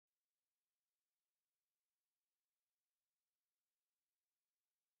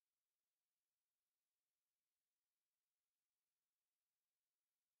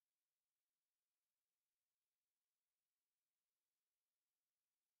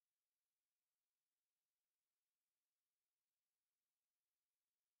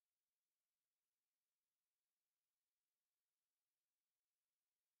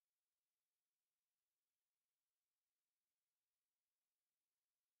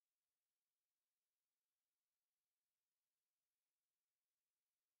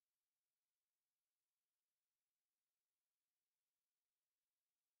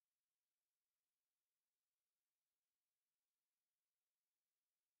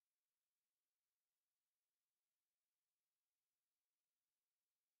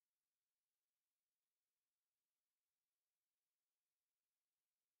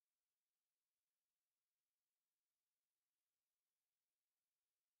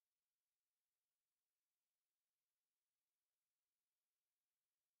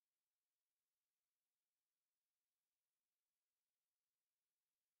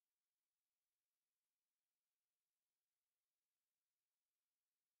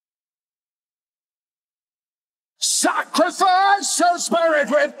Sacrifices buried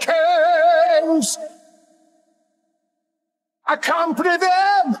with kings. Accompany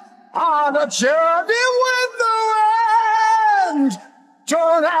them on a journey with the wind to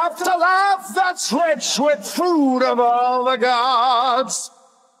an afterlife that's rich with fruit of all the gods,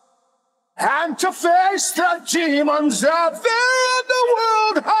 and to face the demons out there in the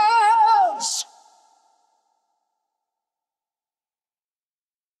world has.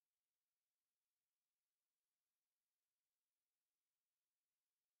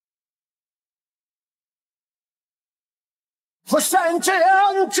 For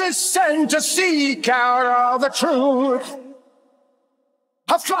sentient is sent to seek out all the truth.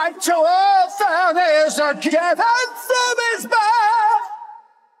 A flight to earth and is a given from his birth,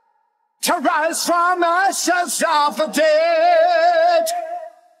 to rise from ashes of the dead.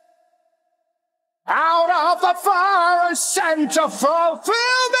 Out of the fire is sent to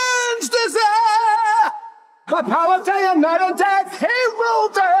fulfill man's desire. The power of day and night and death, he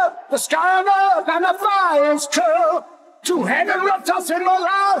ruled the sky and earth and the fire's true. To heaven reptiles in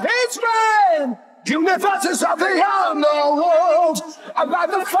allow his reign. Universes of the unknown world, about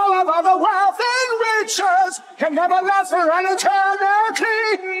the full of all the wealth and riches, can never last for an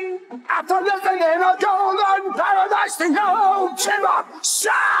eternity. After living in a golden paradise, the ultimate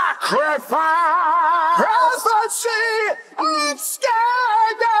sacrifice. Prophecy of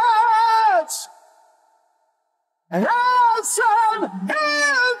sky gods, and sun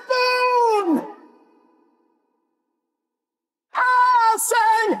and moon. I'll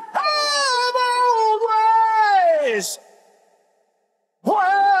sing of old ways.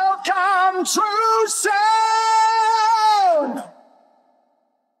 Welcome true sound,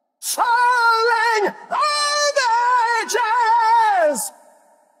 falling of ages,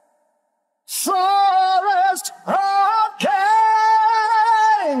 forest of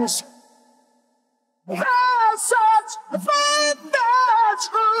kings. Thou such the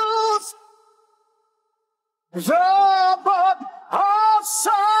truth, the book of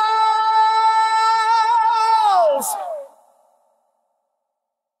souls.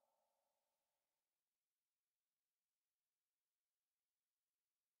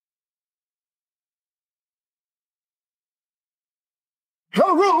 The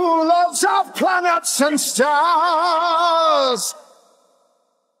rulers of planets and stars,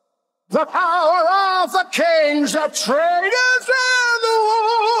 the power of the kings, the traders and the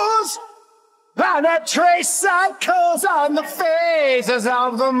wars. Planetary cycles on the phases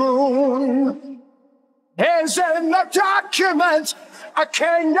of the moon. Is in the document a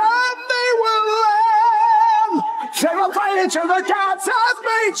kingdom they will live. They will fight into the gods of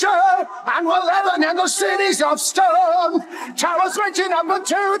nature and will live in the cities of stone. Towers reaching up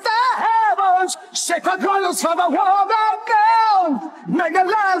into the heavens, sacred royals for the world unknown. Mega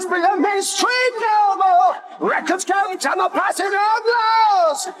lands bring a mystery noble. Records count on the passing of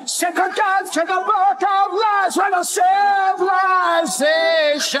laws. Sacred gods to the book of lies when a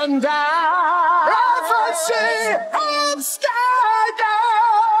civilization dies. Prophecy of sky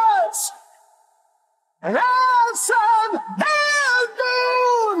gods, and sun and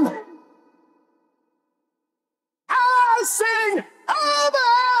moon. I sing of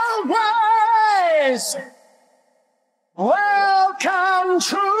our ways. Welcome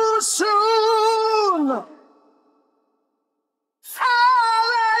too soon.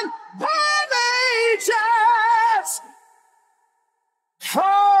 Fallen ages,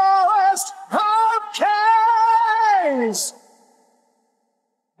 forest of kings,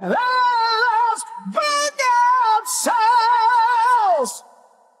 the lost forgot souls,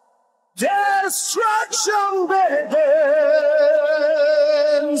 destruction begins.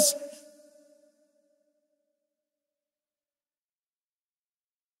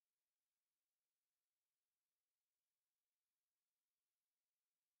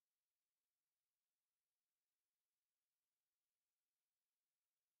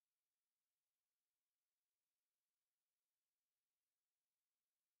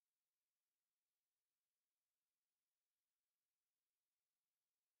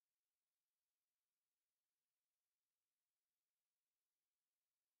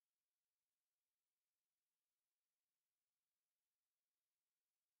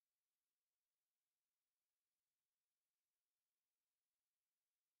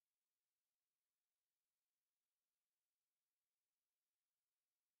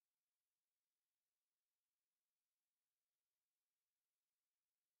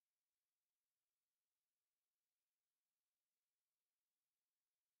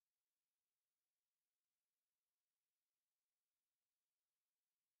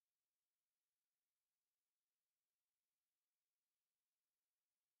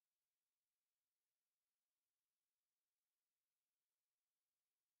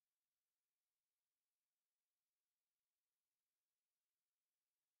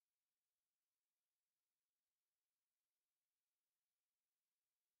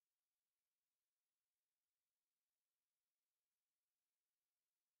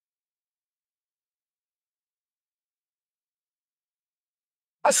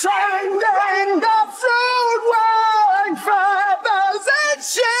 Ascending the fruit-wearing feathers and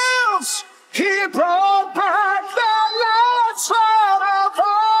shields, he brought back the last sword of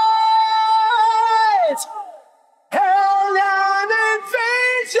light. Alien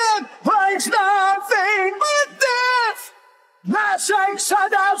invasion brings nothing but death. Mass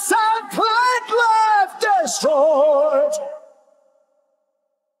exodus and planet left destroyed.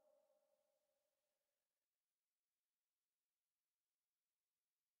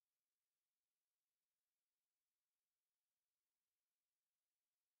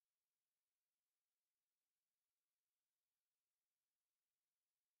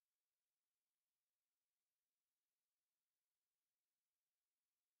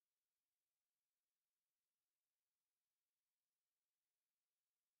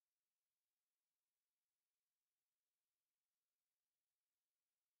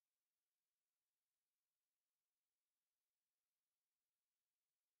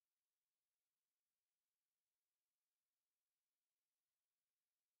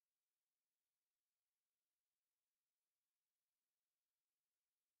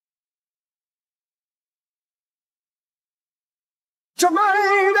 To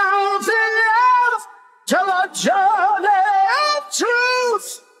Maiden out in love, to the journey of truth.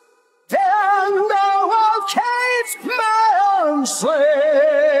 The end of Kate's man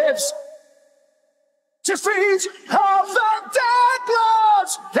slaves. To feet of the dead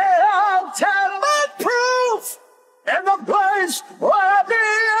lords, they are telling proof. In the place where the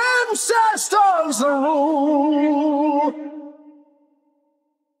ancestors rule.